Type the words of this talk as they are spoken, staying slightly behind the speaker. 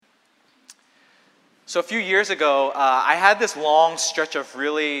So a few years ago, I had this long stretch of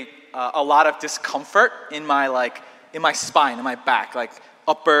really a lot of discomfort in my spine, in my back, like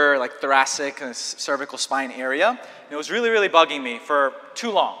upper, like thoracic and cervical spine area. And it was really, really bugging me for too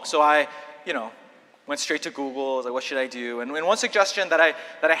long. So I, went straight to Google. I was like, what should I do? And one suggestion that I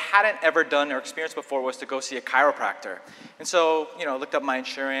hadn't ever done or experienced before was to go see a chiropractor. And so, looked up my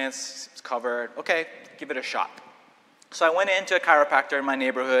insurance, it's covered. Okay, give it a shot. So I went into a chiropractor in my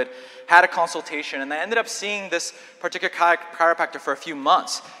neighborhood, had a consultation, and I ended up seeing this particular chiropractor for a few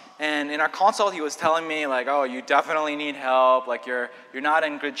months. And in our consult, he was telling me, like, oh, you definitely need help, like, you're not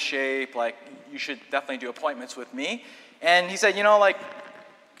in good shape, like, you should definitely do appointments with me. And he said,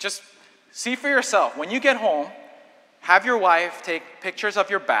 just see for yourself. When you get home, have your wife take pictures of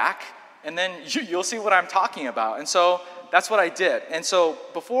your back, and then you'll see what I'm talking about. And so that's what I did. And so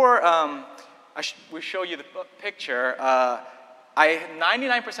before we show you the picture, I'm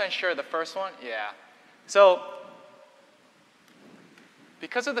 99% sure the first one, yeah. So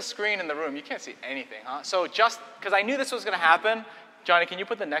because of the screen in the room, you can't see anything, huh? So just because I knew this was going to happen, Johnny, can you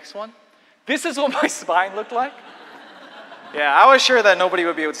put the next one? This is what my spine looked like. Yeah, I was sure that nobody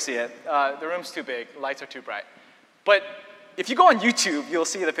would be able to see it. The room's too big, the lights are too bright. But if you go on YouTube, you'll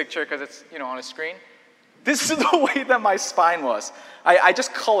see the picture because it's on a screen. This is the way that my spine was. I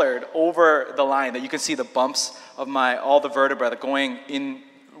just colored over the line that you can see the bumps of all the vertebrae that going in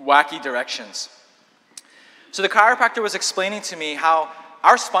wacky directions. So the chiropractor was explaining to me how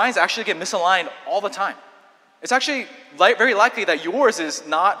our spines actually get misaligned all the time. It's actually very likely that yours is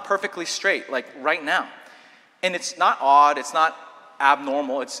not perfectly straight, like right now. And it's not odd, it's not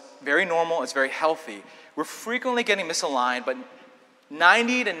abnormal, it's very normal, it's very healthy. We're frequently getting misaligned, but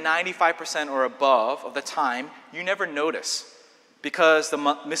 90 to 95% or above of the time, you never notice because the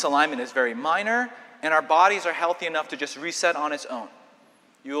misalignment is very minor and our bodies are healthy enough to just reset on its own.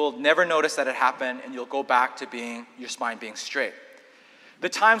 You'll never notice that it happened and you'll go back to your spine being straight. The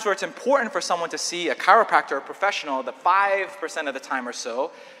times where it's important for someone to see a chiropractor or professional, the 5% of the time or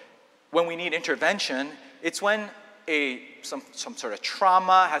so, when we need intervention, it's when some sort of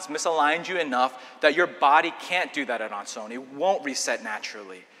trauma has misaligned you enough that your body can't do that on its own. It won't reset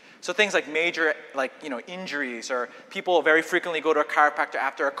naturally. So things like major, injuries, or people very frequently go to a chiropractor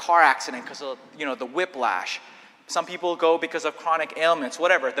after a car accident because of, the whiplash. Some people go because of chronic ailments,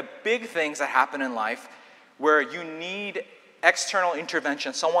 whatever. The big things that happen in life where you need external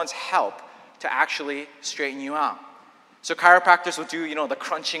intervention, someone's help to actually straighten you out. So chiropractors will do, the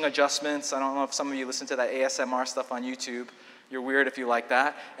crunching adjustments. I don't know if some of you listen to that ASMR stuff on YouTube. You're weird if you like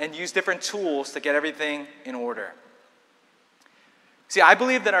that. And use different tools to get everything in order. See, I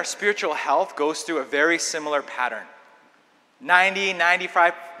believe that our spiritual health goes through a very similar pattern. 90,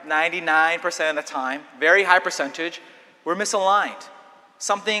 95, 99% of the time, very high percentage, we're misaligned.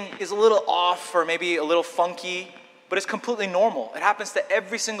 Something is a little off or maybe a little funky, but it's completely normal. It happens to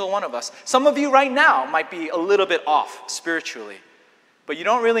every single one of us. Some of you right now might be a little bit off spiritually, but you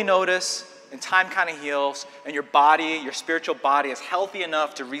don't really notice, and time kind of heals, and your body, your spiritual body is healthy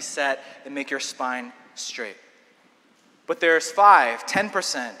enough to reset and make your spine straight. But there's 5, 10%,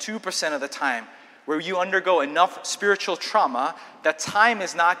 2% of the time where you undergo enough spiritual trauma that time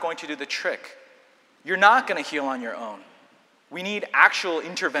is not going to do the trick. You're not going to heal on your own. We need actual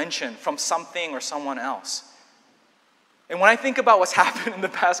intervention from something or someone else. And when I think about what's happened in the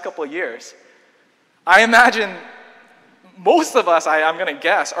past couple of years, I imagine most of us, I'm going to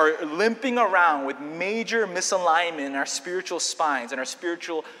guess, are limping around with major misalignment in our spiritual spines and our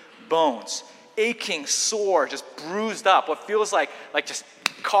spiritual bones. Aching, sore, just bruised up. What feels like just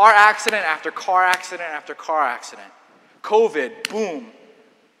car accident after car accident after car accident. COVID, boom.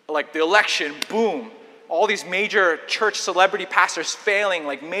 Like the election, boom. All these major church celebrity pastors failing,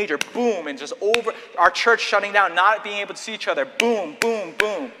 like major, boom, and just over our church shutting down, not being able to see each other, boom, boom,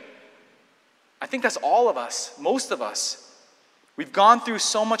 boom. I think that's all of us, most of us. We've gone through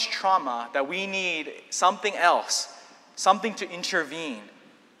so much trauma that we need something else, something to intervene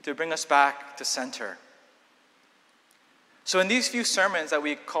to bring us back to center. So in these few sermons that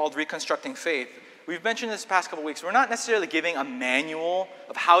we called Reconstructing Faith, we've mentioned this past couple weeks, we're not necessarily giving a manual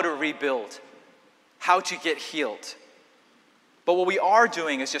of how to rebuild, how to get healed. But what we are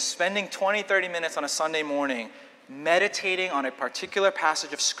doing is just spending 20, 30 minutes on a Sunday morning meditating on a particular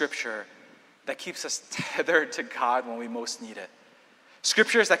passage of Scripture that keeps us tethered to God when we most need it.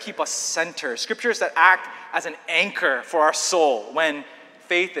 Scriptures that keep us centered. Scriptures that act as an anchor for our soul when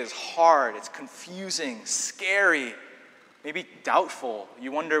faith is hard, it's confusing, scary, maybe doubtful. You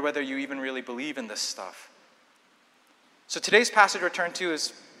wonder whether you even really believe in this stuff. So today's passage we're turned to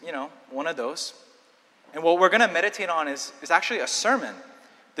is, one of those. And what we're going to meditate on is actually a sermon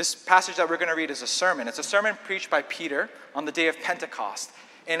This passage that we're going to read is a sermon. It's a sermon preached by Peter on the day of Pentecost.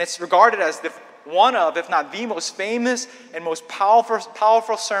 And it's regarded as one of, if not the most famous and most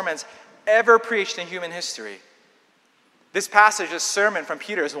powerful sermons ever preached in human history. This passage, this sermon from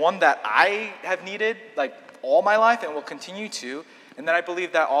Peter, is one that I have needed like all my life and will continue to, and that I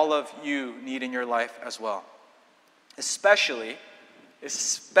believe that all of you need in your life as well. Especially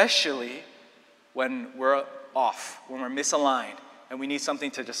when we're off, when we're misaligned, and we need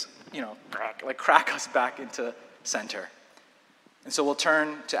something to just, crack us back into center. And so we'll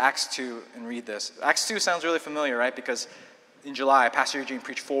turn to Acts 2 and read this. Acts 2 sounds really familiar, right? Because in July, Pastor Eugene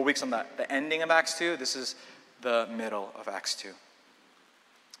preached 4 weeks on the ending of Acts 2. This is the middle of Acts 2.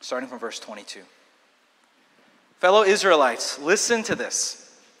 Starting from verse 22. Fellow Israelites, listen to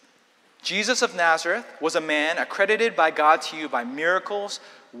this. Jesus of Nazareth was a man accredited by God to you by miracles,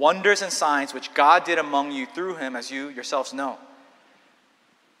 wonders, and signs which God did among you through him, as you yourselves know.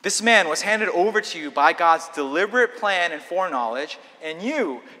 This man was handed over to you by God's deliberate plan and foreknowledge, and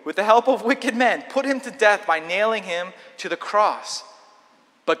you, with the help of wicked men, put him to death by nailing him to the cross.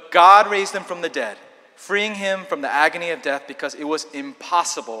 But God raised him from the dead, freeing him from the agony of death because it was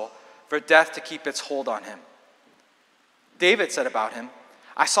impossible for death to keep its hold on him. David said about him,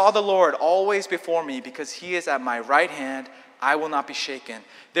 I saw the Lord always before me because he is at my right hand. I will not be shaken.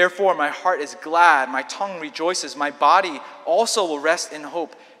 Therefore, my heart is glad, my tongue rejoices, my body also will rest in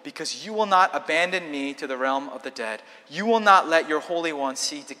hope, because you will not abandon me to the realm of the dead. You will not let your Holy One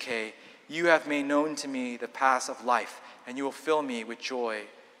see decay. You have made known to me the paths of life, and you will fill me with joy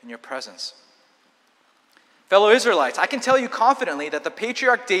in your presence. Fellow Israelites, I can tell you confidently that the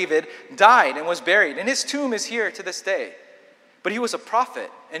patriarch David died and was buried, and his tomb is here to this day. But he was a prophet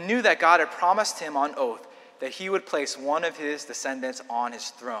and knew that God had promised him on oath that he would place one of his descendants on his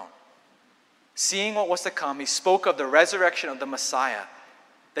throne. Seeing what was to come, he spoke of the resurrection of the Messiah,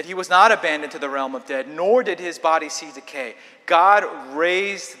 that he was not abandoned to the realm of dead, nor did his body see decay. God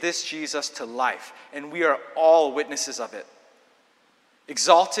raised this Jesus to life, and we are all witnesses of it.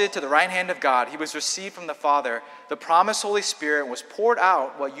 Exalted to the right hand of God, he was received from the Father. The promised Holy Spirit was poured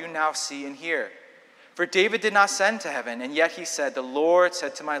out, what you now see and hear. For David did not ascend to heaven, and yet he said, the Lord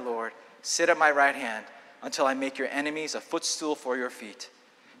said to my Lord, sit at my right hand until I make your enemies a footstool for your feet.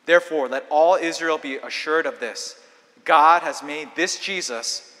 Therefore, let all Israel be assured of this. God has made this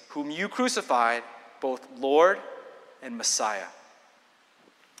Jesus, whom you crucified, both Lord and Messiah.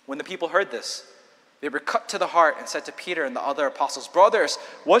 When the people heard this, they were cut to the heart and said to Peter and the other apostles, brothers,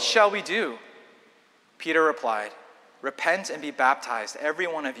 what shall we do? Peter replied, repent and be baptized, every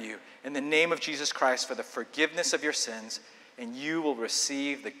one of you, in the name of Jesus Christ for the forgiveness of your sins, and you will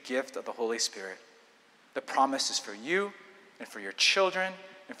receive the gift of the Holy Spirit. The promise is for you and for your children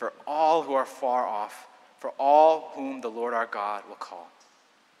and for all who are far off, for all whom the Lord our God will call.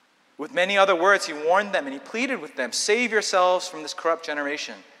 With many other words, he warned them and he pleaded with them, save yourselves from this corrupt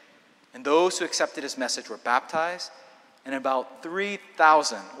generation. And those who accepted his message were baptized, and about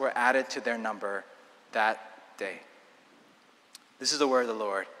 3,000 were added to their number that day. This is the word of the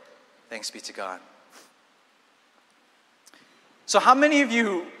Lord. Thanks be to God. So how many of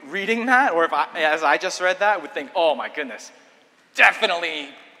you reading that, or as I just read that, would think, oh my goodness, definitely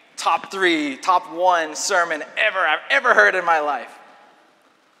top 3, top 1 sermon I've ever heard in my life?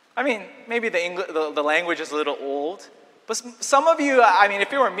 I mean, maybe the language is a little old, but some of you,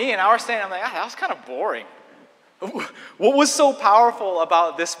 if it were me and I was saying, I'm like, that was kind of boring. What was so powerful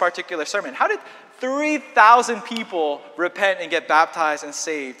about this particular sermon? How did 3,000 people repent and get baptized and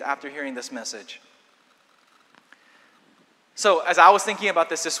saved after hearing this message? So as I was thinking about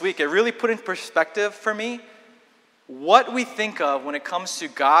this week, it really put in perspective for me what we think of when it comes to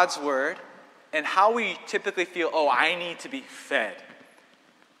God's word and how we typically feel, oh, I need to be fed.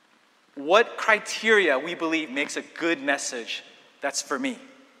 What criteria we believe makes a good message that's for me.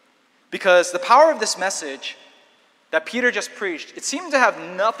 Because the power of this message that Peter just preached, it seemed to have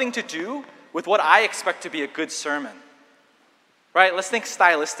nothing to do with what I expect to be a good sermon. Right? Let's think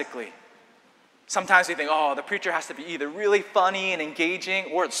stylistically. Sometimes we think, oh, the preacher has to be either really funny and engaging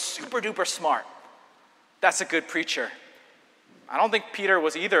or super duper smart. That's a good preacher. I don't think Peter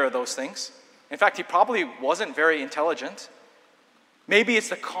was either of those things. In fact, he probably wasn't very intelligent. Maybe it's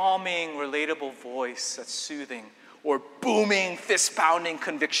the calming, relatable voice that's soothing, or booming, fist-pounding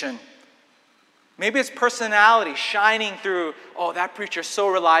conviction. Maybe it's personality shining through, oh, that preacher's so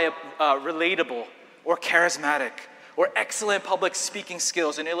relatable or charismatic, or excellent public speaking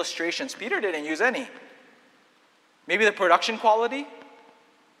skills and illustrations. Peter didn't use any. Maybe the production quality.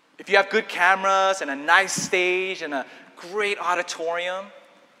 If you have good cameras and a nice stage and a great auditorium.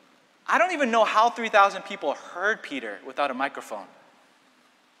 I don't even know how 3,000 people heard Peter without a microphone.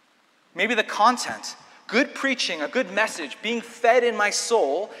 maybe the content. Good preaching, a good message, being fed in my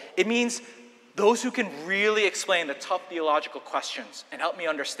soul, it means those who can really explain the tough theological questions and help me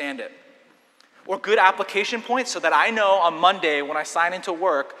understand it. Or good application points so that I know on Monday when I sign into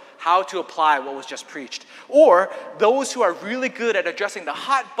work how to apply what was just preached. Or those who are really good at addressing the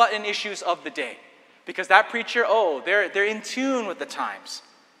hot button issues of the day. Because that preacher, they're in tune with the times.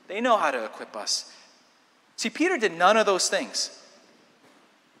 They know how to equip us. See, Peter did none of those things.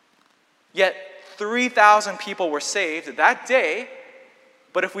 Yet 3,000 people were saved that day.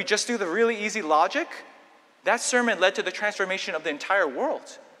 But if we just do the really easy logic, that sermon led to the transformation of the entire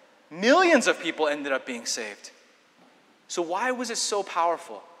world. Millions of people ended up being saved. So why was it so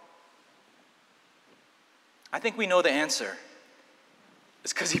powerful? I think we know the answer.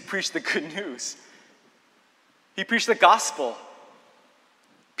 It's because he preached the good news. He preached the gospel.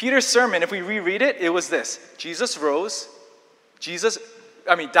 Peter's sermon, if we reread it, it was this. Jesus died.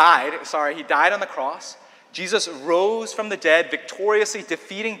 He died on the cross. Jesus rose from the dead, victoriously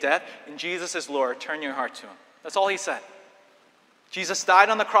defeating death, and Jesus is Lord. Turn your heart to him. That's all he said. Jesus died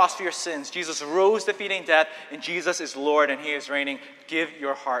on the cross for your sins. Jesus rose defeating death, and Jesus is Lord, and he is reigning. Give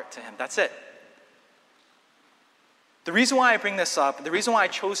your heart to him. That's it. The reason why I bring this up, the reason why I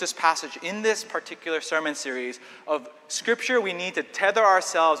chose this passage in this particular sermon series of Scripture, we need to tether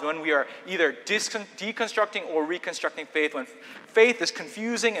ourselves when we are either deconstructing or reconstructing faith, when faith is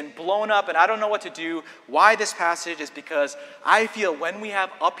confusing and blown up and I don't know what to do. Why this passage is because I feel when we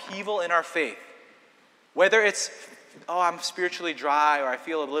have upheaval in our faith, whether it's, I'm spiritually dry or I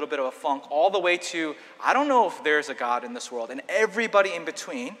feel a little bit of a funk, all the way to, I don't know if there's a God in this world, and everybody in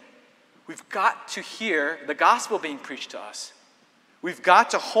between, we've got to hear the gospel being preached to us. We've got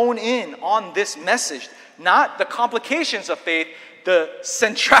to hone in on this message, not the complications of faith, the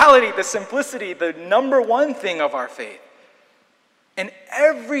centrality, the simplicity, the number one thing of our faith. And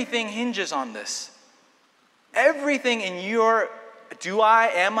everything hinges on this. Everything in your,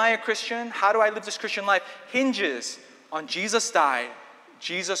 am I a Christian? How do I live this Christian life? Hinges on Jesus died,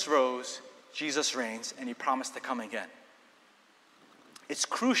 Jesus rose, Jesus reigns, and he promised to come again. It's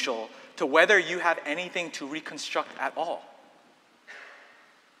crucial to whether you have anything to reconstruct at all.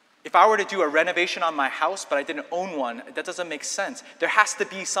 If I were to do a renovation on my house, but I didn't own one, that doesn't make sense. There has to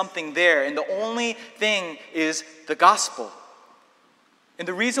be something there, and the only thing is the gospel. And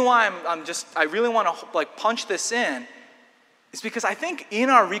the reason why I really want to punch this in is because I think in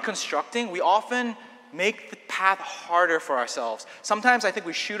our reconstructing, we often make the path harder for ourselves. Sometimes I think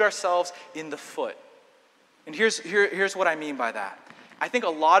we shoot ourselves in the foot. And here's what I mean by that. I think a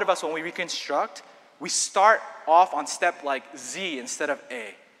lot of us, when we reconstruct, we start off on step like Z instead of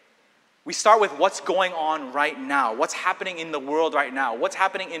A. We start with what's going on right now, what's happening in the world right now, what's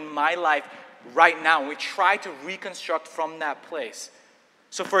happening in my life right now, and we try to reconstruct from that place.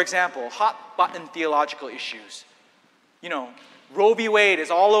 So for example, hot button theological issues. Roe v. Wade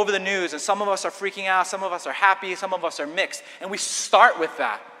is all over the news, and some of us are freaking out, some of us are happy, some of us are mixed, and we start with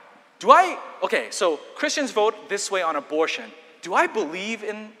that. So Christians vote this way on abortion. Do I believe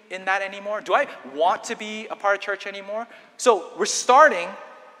in that anymore? Do I want to be a part of church anymore? So we're starting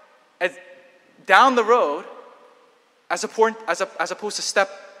down the road as opposed to step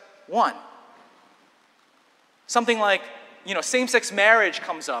one. Something like, same-sex marriage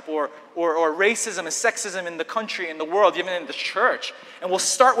comes up, or racism and sexism in the country, in the world, even in the church. And we'll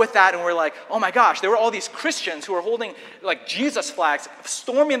start with that, and we're like, oh my gosh, there were all these Christians who were holding Jesus flags,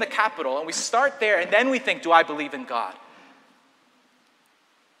 storming the Capitol, and we start there, and then we think, do I believe in God?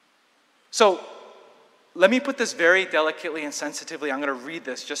 So let me put this very delicately and sensitively. I'm going to read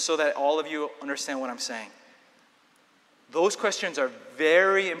this just so that all of you understand what I'm saying. Those questions are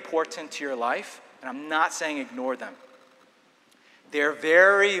very important to your life, and I'm not saying ignore them. They're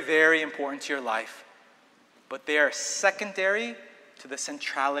very, very important to your life, but they are secondary to the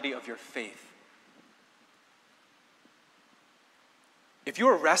centrality of your faith. If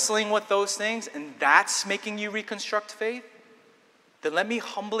you're wrestling with those things and that's making you reconstruct faith, then let me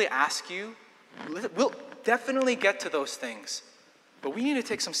humbly ask you, we'll definitely get to those things, but we need to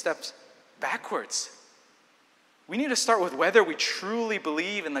take some steps backwards. We need to start with whether we truly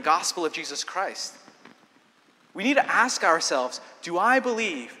believe in the gospel of Jesus Christ. We need to ask ourselves, do I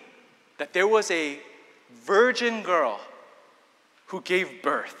believe that there was a virgin girl who gave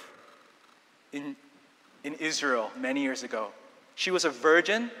birth in Israel many years ago? She was a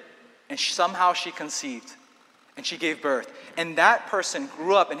virgin, and somehow she conceived. And she gave birth. And that person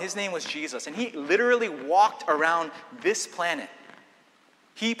grew up, and his name was Jesus. And he literally walked around this planet.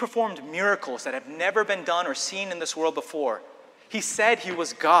 He performed miracles that have never been done or seen in this world before. He said he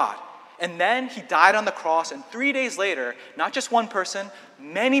was God. And then he died on the cross, and 3 days later, not just one person,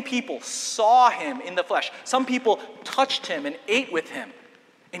 many people saw him in the flesh. Some people touched him and ate with him.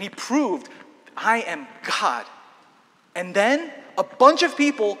 And he proved, I am God. And then a bunch of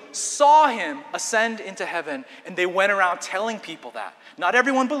people saw him ascend into heaven, and they went around telling people that. Not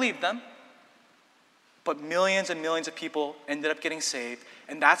everyone believed them, but millions and millions of people ended up getting saved.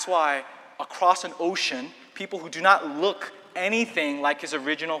 And that's why across an ocean, people who do not look anything like his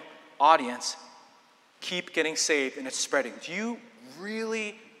original audience keep getting saved, and it's spreading. Do you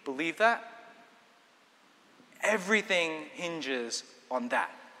really believe that? Everything hinges on that.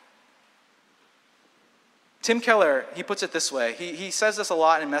 Tim Keller, he puts it this way. He says this a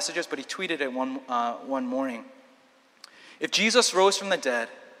lot in messages, but he tweeted it one morning. If Jesus rose from the dead,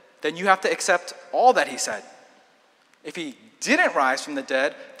 then you have to accept all that he said. If he didn't rise from the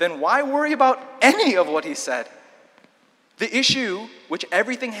dead, then why worry about any of what he said? The issue which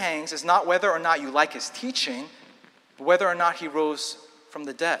everything hangs is not whether or not you like his teaching, but whether or not he rose from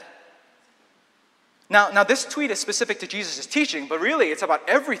the dead. Now this tweet is specific to Jesus' teaching, but really it's about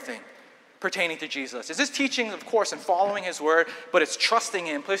everything pertaining to Jesus. It's his teaching, of course, and following his word, but it's trusting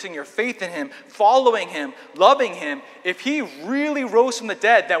him, placing your faith in him, following him, loving him. If he really rose from the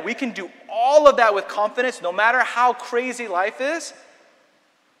dead, then we can do all of that with confidence, no matter how crazy life is.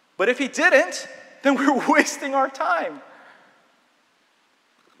 But if he didn't, then we're wasting our time.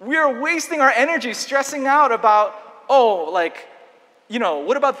 We're wasting our energy stressing out about,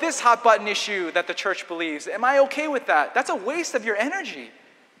 what about this hot button issue that the church believes? Am I okay with that? That's a waste of your energy.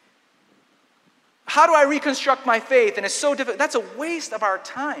 How do I reconstruct my faith? And it's so difficult. That's a waste of our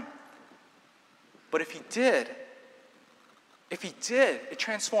time. But if he did, it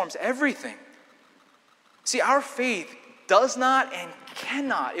transforms everything. See, our faith does not and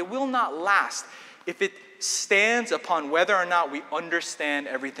cannot, it will not last if it stands upon whether or not we understand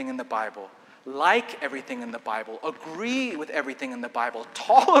everything in the Bible, like everything in the Bible, agree with everything in the Bible,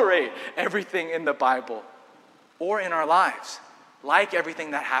 tolerate everything in the Bible, or in our lives, like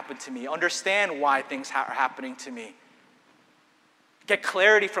everything that happened to me, understand why things are happening to me, get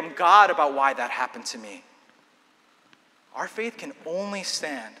clarity from God about why that happened to me. Our faith can only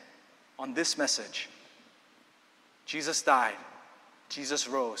stand on this message. Jesus died, Jesus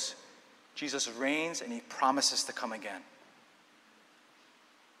rose, Jesus reigns, and he promises to come again.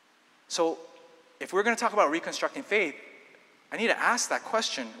 So, if we're going to talk about reconstructing faith, I need to ask that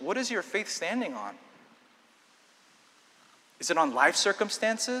question. What is your faith standing on? Is it on life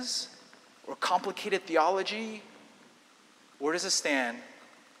circumstances or complicated theology? Or does it stand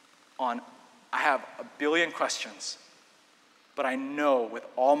on, I have a billion questions, but I know with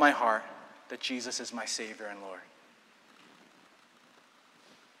all my heart that Jesus is my Savior and Lord?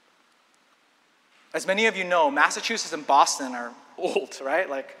 As many of you know, Massachusetts and Boston are old, right?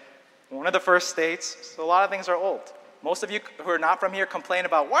 Like one of the first states, so a lot of things are old. Most of you who are not from here complain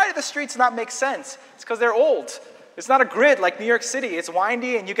about, why do the streets not make sense? It's because they're old. It's not a grid like New York City. It's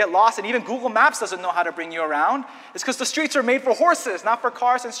windy and you get lost, and even Google Maps doesn't know how to bring you around. It's because the streets are made for horses, not for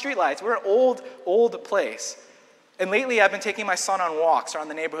cars and streetlights. We're an old place. And lately I've been taking my son on walks around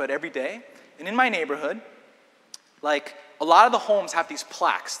the neighborhood every day. And in my neighborhood, like a lot of the homes have these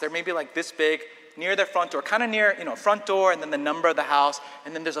plaques. They're maybe like this big, near their front door, kind of near, front door, and then the number of the house,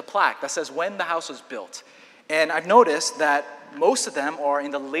 and then there's a plaque that says when the house was built. And I've noticed that most of them are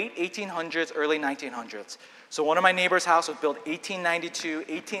in the late 1800s, early 1900s. So one of my neighbor's house was built 1892,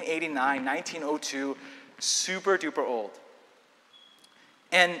 1889, 1902, super duper old.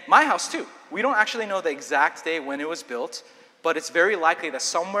 And my house too. We don't actually know the exact day when it was built, but it's very likely that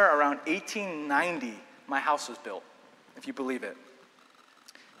somewhere around 1890, my house was built, if you believe it.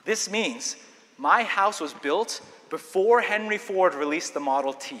 This means my house was built before Henry Ford released the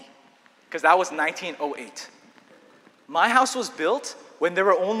Model T, because that was 1908. My house was built when there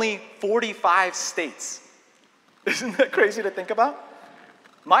were only 45 states. Isn't that crazy to think about?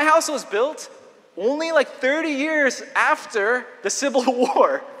 My house was built only like 30 years after the Civil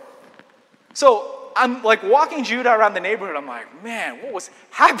War. So I'm like walking Judah around the neighborhood. I'm like, man, what was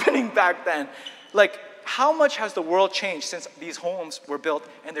happening back then? Like, how much has the world changed since these homes were built,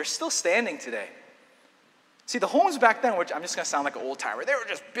 and they're still standing today? See, the homes back then, which I'm just going to sound like an old timer, they were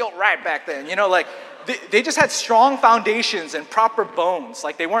just built right back then. They just had strong foundations and proper bones.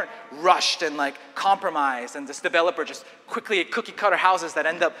 Like, they weren't rushed and like compromised, and this developer just quickly cookie cutter houses that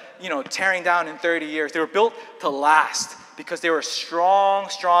end up, tearing down in 30 years. They were built to last because they were strong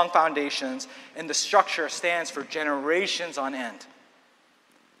foundations, and the structure stands for generations on end.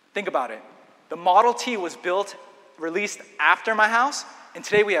 Think about it. The Model T was released after my house, and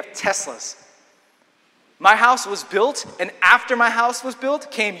today we have Teslas. My house was built, and after my house was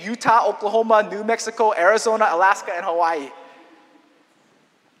built came Utah, Oklahoma, New Mexico, Arizona, Alaska, and Hawaii.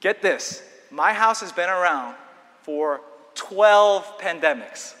 Get this, my house has been around for 12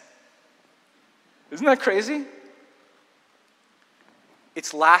 pandemics. Isn't that crazy?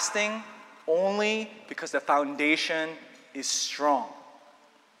 It's lasting only because the foundation is strong.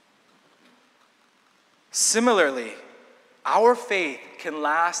 Similarly, our faith can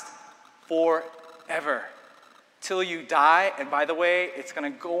last forever till you die, and by the way, it's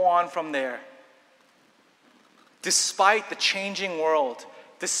going to go on from there. Despite the changing world,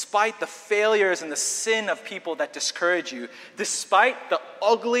 despite the failures and the sin of people that discourage you, despite the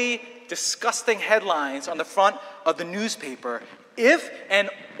ugly, disgusting headlines on the front of the newspaper, if and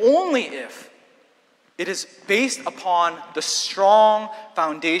only if it is based upon the strong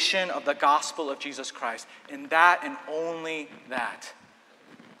foundation of the gospel of Jesus Christ, and that and only that.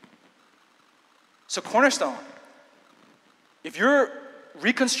 So Cornerstone, if you're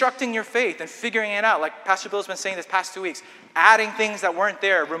reconstructing your faith and figuring it out, like Pastor Bill's been saying this past 2 weeks, adding things that weren't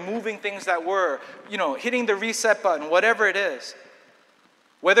there, removing things that were, hitting the reset button, whatever it is,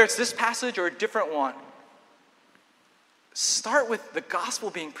 whether it's this passage or a different one, start with the gospel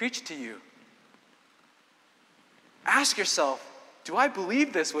being preached to you. Ask yourself, do I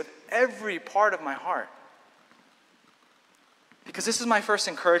believe this with every part of my heart? Because this is my first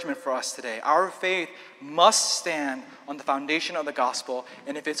encouragement for us today. Our faith must stand on the foundation of the gospel,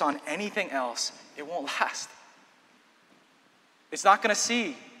 and if it's on anything else, it won't last. It's not going to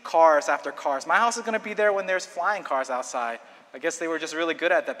see cars after cars. My house is going to be there when there's flying cars outside. I guess they were just really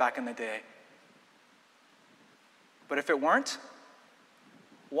good at that back in the day. But if it weren't,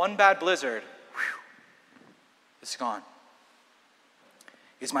 one bad blizzard, it's gone.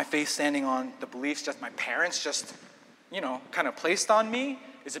 Is my faith standing on the beliefs just my parents just, kind of placed on me?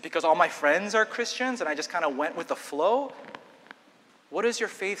 Is it because all my friends are Christians and I just kind of went with the flow? What is your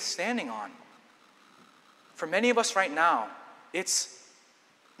faith standing on? For many of us right now, it's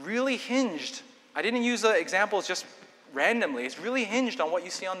really hinged. I didn't use the examples just randomly. It's really hinged on what you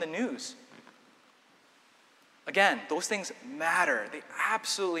see on the news. Again, those things matter. They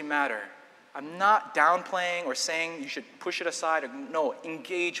absolutely matter. I'm not downplaying or saying you should push it aside. No,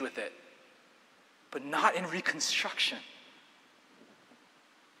 engage with it. But not in reconstruction.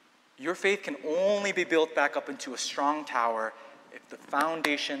 Your faith can only be built back up into a strong tower if the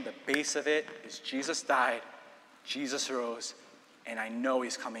foundation, the base of it, is Jesus died, Jesus rose, and I know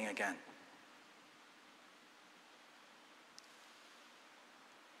he's coming again.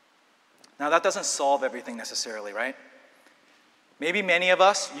 Now, that doesn't solve everything necessarily, right? Maybe many of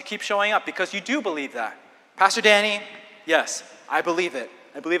us, you keep showing up because you do believe that. Pastor Danny, yes, I believe it.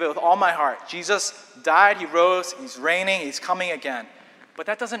 I believe it with all my heart. Jesus died, he rose, he's reigning, he's coming again. But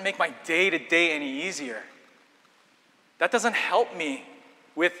that doesn't make my day-to-day any easier. That doesn't help me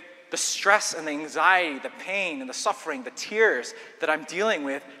with the stress and the anxiety, the pain and the suffering, the tears that I'm dealing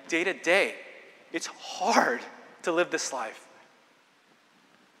with day to day. It's hard to live this life.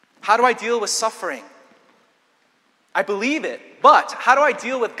 How do I deal with suffering? I believe it, but how do I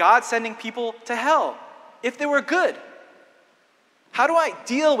deal with God sending people to hell if they were good? How do I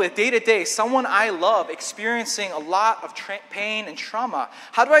deal with day-to-day someone I love experiencing a lot of pain and trauma?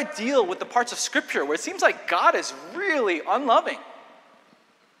 How do I deal with the parts of Scripture where it seems like God is really unloving?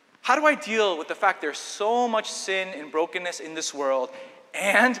 How do I deal with the fact there's so much sin and brokenness in this world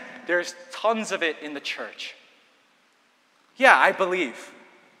and there's tons of it in the church? Yeah, I believe.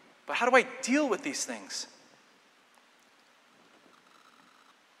 But how do I deal with these things?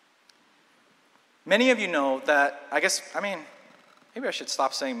 Many of you know that, maybe I should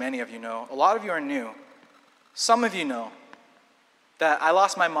stop saying many of you know. A lot of you are new. Some of you know that I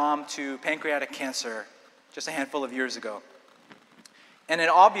lost my mom to pancreatic cancer just a handful of years ago. And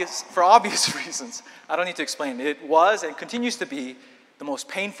for obvious reasons, I don't need to explain, it was and continues to be the most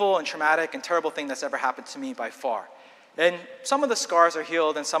painful and traumatic and terrible thing that's ever happened to me by far. And some of the scars are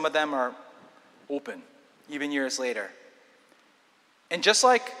healed and some of them are open, even years later. And just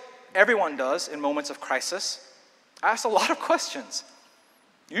like everyone does in moments of crisis, I ask a lot of questions.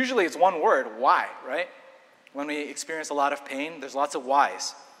 Usually it's one word, why, right? When we experience a lot of pain, there's lots of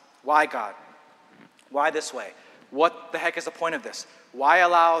whys. Why, God? Why this way? What the heck is the point of this? Why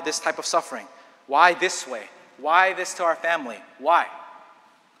allow this type of suffering? Why this way? Why this to our family? Why?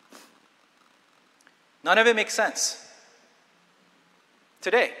 None of it makes sense.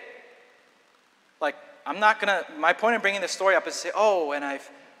 Today. My point in bringing this story up is to say, and I've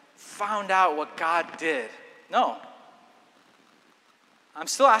found out what God did. No. I'm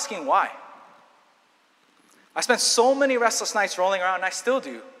still asking why. I spent so many restless nights rolling around, and I still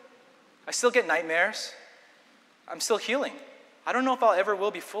do. I still get nightmares. I'm still healing. I don't know if I'll ever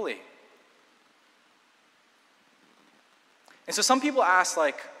will be fully. And so some people ask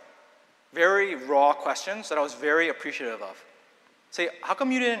like very raw questions that I was very appreciative of. Say, how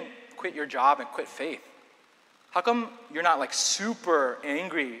come you didn't quit your job and quit faith? How come you're not like super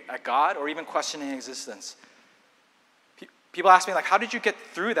angry at God or even questioning existence? People ask me like, how did you get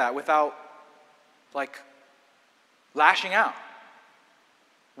through that without like lashing out?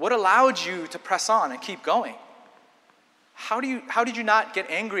 What allowed you to press on and keep going? How did you not get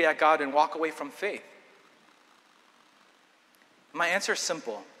angry at God and walk away from faith? My answer is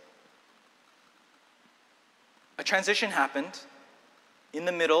simple. A transition happened in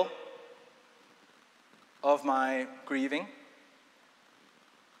the middle of my grieving.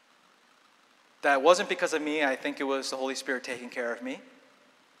 That wasn't because of me. I think it was the Holy Spirit taking care of me.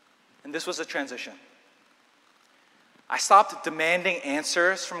 And this was a transition. I stopped demanding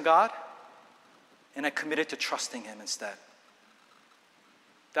answers from God, and I committed to trusting Him instead.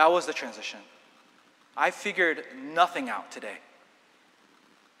 That was the transition. I figured nothing out today.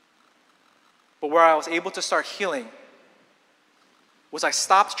 But where I was able to start healing was I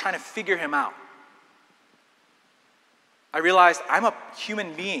stopped trying to figure Him out. I realized I'm a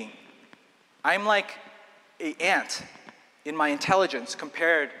human being. I'm like an ant in my intelligence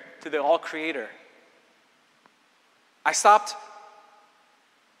compared to the all-creator. I stopped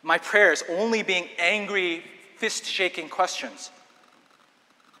my prayers only being angry, fist-shaking questions.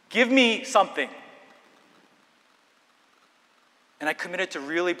 Give me something. And I committed to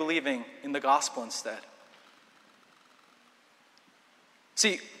really believing in the gospel instead.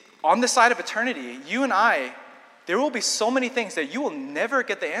 See, on this side of eternity, you and I, there will be so many things that you will never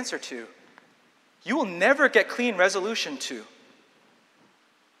get the answer to. You will never get clean resolution to.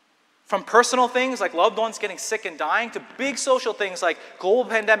 From personal things like loved ones getting sick and dying to big social things like global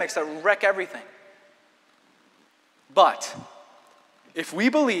pandemics that wreck everything. But if we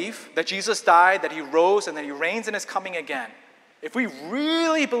believe that Jesus died, that He rose, and that He reigns and is coming again, if we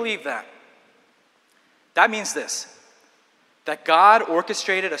really believe that, that means this, that God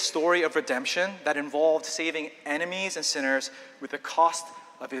orchestrated a story of redemption that involved saving enemies and sinners with the cost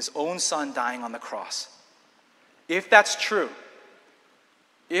of His own Son dying on the cross. If that's true,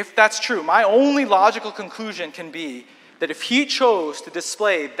 my only logical conclusion can be that if He chose to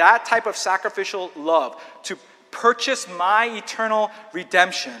display that type of sacrificial love to purchase my eternal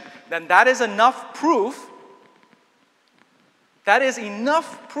redemption, then that is enough proof. That is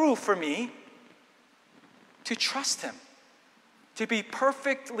enough proof for me to trust Him, to be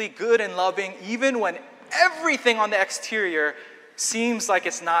perfectly good and loving even when everything on the exterior seems like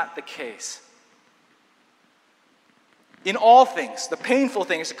it's not the case. In all things, the painful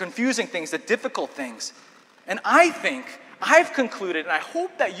things, the confusing things, the difficult things. And I think, I've concluded, and I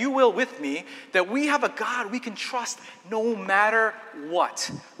hope that you will with me, that we have a God we can trust no matter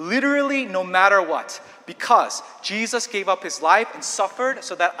what. Literally no matter what. Because Jesus gave up His life and suffered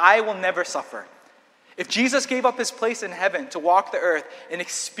so that I will never suffer. If Jesus gave up His place in heaven to walk the earth and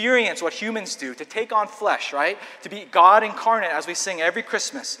experience what humans do, to take on flesh, right? To be God incarnate as we sing every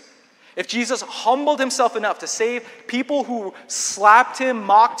Christmas. If Jesus humbled Himself enough to save people who slapped Him,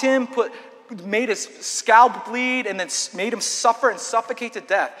 mocked Him, made His scalp bleed, and then made Him suffer and suffocate to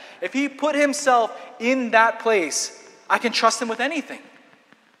death. If He put Himself in that place, I can trust Him with anything.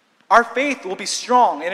 Our faith will be strong and